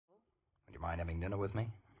you mind having dinner with me?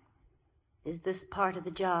 Is this part of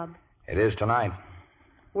the job? It is tonight.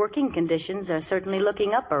 Working conditions are certainly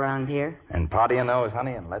looking up around here. And partying those,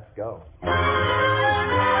 honey, and let's go.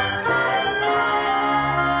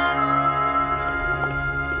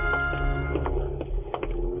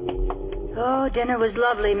 Oh, dinner was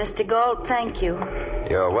lovely, Mr. Galt. Thank you.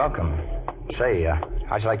 You're welcome. Say,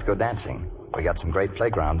 how'd you like to go dancing? We got some great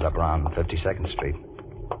playgrounds up around 52nd Street.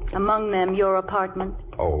 Among them, your apartment?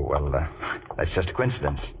 Oh, well, that's just a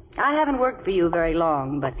coincidence. I haven't worked for you very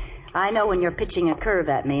long, but I know when you're pitching a curve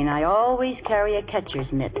at me, and I always carry a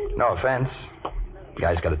catcher's mitt. No offense.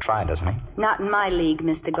 Guy's got to try, doesn't he? Not in my league,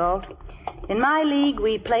 Mr. Galt. In my league,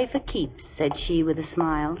 we play for keeps, said she with a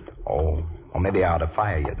smile. Oh, well, maybe I ought to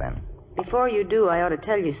fire you then. Before you do, I ought to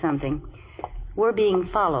tell you something. We're being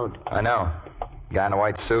followed. I know. Guy in a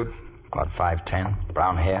white suit, about 5'10",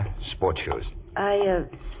 brown hair, sports shoes.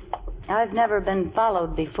 I've never been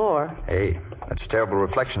followed before. Hey, that's a terrible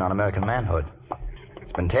reflection on American manhood.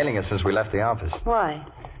 It's been tailing us since we left the office. Why?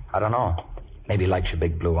 I don't know. Maybe he likes your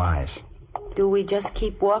big blue eyes. Do we just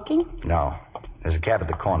keep walking? No. There's a cab at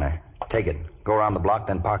the corner. Take it. Go around the block,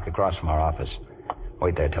 then park across from our office.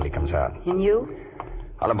 Wait there till he comes out. And you?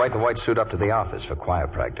 I'll invite the white suit up to the office for choir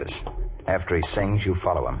practice. After he sings, you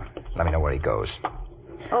follow him. Let me know where he goes.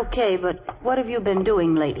 Okay, but what have you been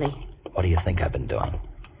doing lately? What do you think I've been doing?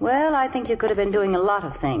 Well, I think you could have been doing a lot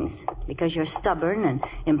of things. Because you're stubborn and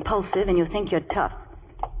impulsive and you think you're tough.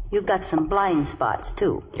 You've got some blind spots,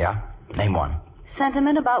 too. Yeah? Name one.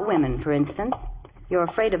 Sentiment about women, for instance. You're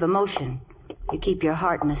afraid of emotion. You keep your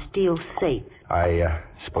heart in a steel safe. I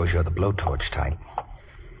suppose you're the blowtorch type.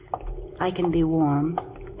 I can be warm.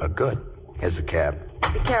 Oh, good. Here's the cab.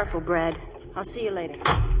 Be careful, Brad. I'll see you later.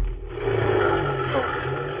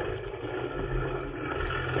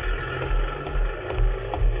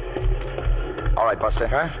 All right, Buster.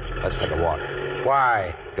 Huh? Let's take a walk.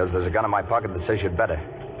 Why? Because there's a gun in my pocket that says you'd better.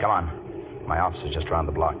 Come on. My office is just around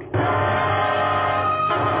the block.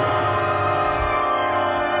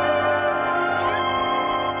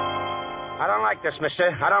 I don't like this,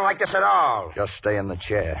 mister. I don't like this at all. Just stay in the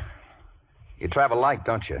chair. You travel light,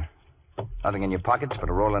 don't you? Nothing in your pockets but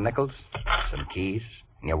a roll of nickels, some keys,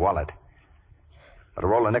 and your wallet. But a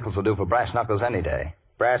roll of nickels will do for brass knuckles any day.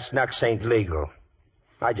 Brass knucks ain't legal.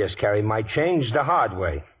 I just carry my change the hard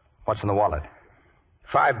way. What's in the wallet?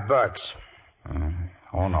 $5.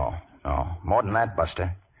 Oh, no. No. More than that,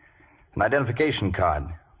 Buster. An identification card.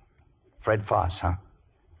 Fred Foss, huh?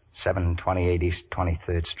 728 East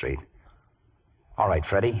 23rd Street. All right,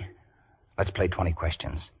 Freddie. Let's play 20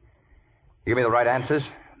 questions. You give me the right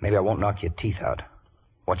answers, maybe I won't knock your teeth out.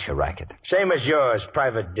 What's your racket? Same as yours,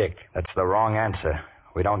 Private Dick. That's the wrong answer.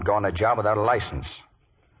 We don't go on a job without a license.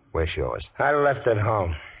 Where's yours? I left it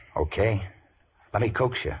home. Okay. Let me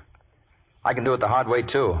coax you. I can do it the hard way,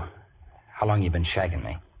 too. How long you been shagging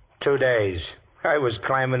me? 2 days. I was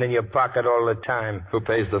climbing in your pocket all the time. Who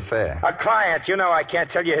pays the fare? A client. You know I can't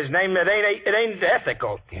tell you his name. It ain't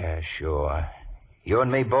ethical. Yeah, sure. You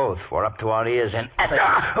and me both. We're up to our ears in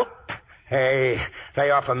ethics. Hey,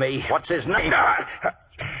 lay off of me. What's his name?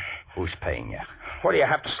 Who's paying you? What do you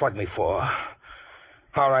have to slug me for?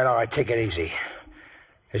 All right, take it easy.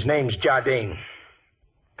 His name's Jardine.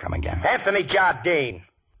 Come again. Anthony Jardine.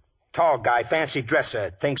 Tall guy, fancy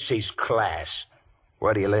dresser, thinks he's class.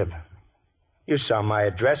 Where do you live? You saw my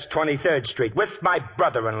address, 23rd Street, with my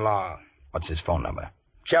brother-in-law. What's his phone number?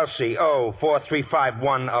 Chelsea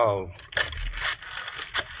 43510.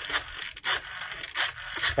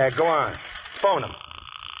 Go on. Phone him.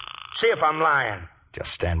 See if I'm lying.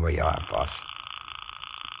 Just stand where you are, Foss.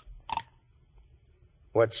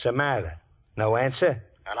 What's the matter? No answer?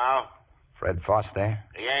 Hello? Fred Foss there?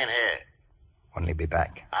 He ain't here. When'll he be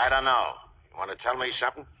back? I don't know. You want to tell me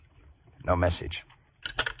something? No message.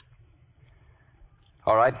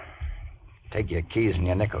 All right. Take your keys and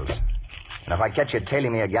your nickels. And if I catch you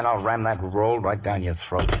tailing me again, I'll ram that roll right down your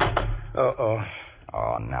throat. Uh-oh.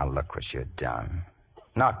 Oh, now look what you've done.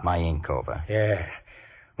 Knocked my ink over. Yeah.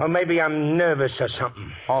 Well, maybe I'm nervous or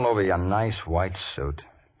something. All over your nice white suit.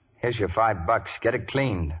 Here's your $5. Get it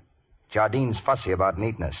cleaned. Jardine's fussy about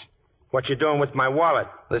neatness. What you doing with my wallet?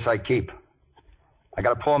 This I keep. I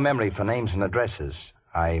got a poor memory for names and addresses.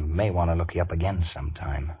 I may want to look you up again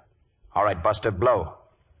sometime. All right, Buster, blow.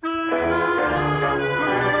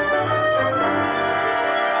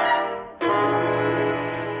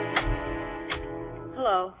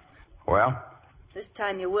 Hello. Well? This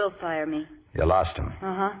time you will fire me. You lost him.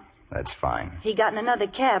 Uh-huh. That's fine. He got in another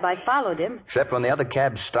cab. I followed him. Except when the other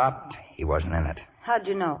cab stopped, he wasn't in it. How'd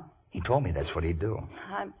you know? He told me that's what he'd do.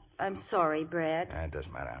 I'm sorry, Brad. It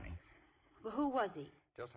doesn't matter, honey. Well, who was he?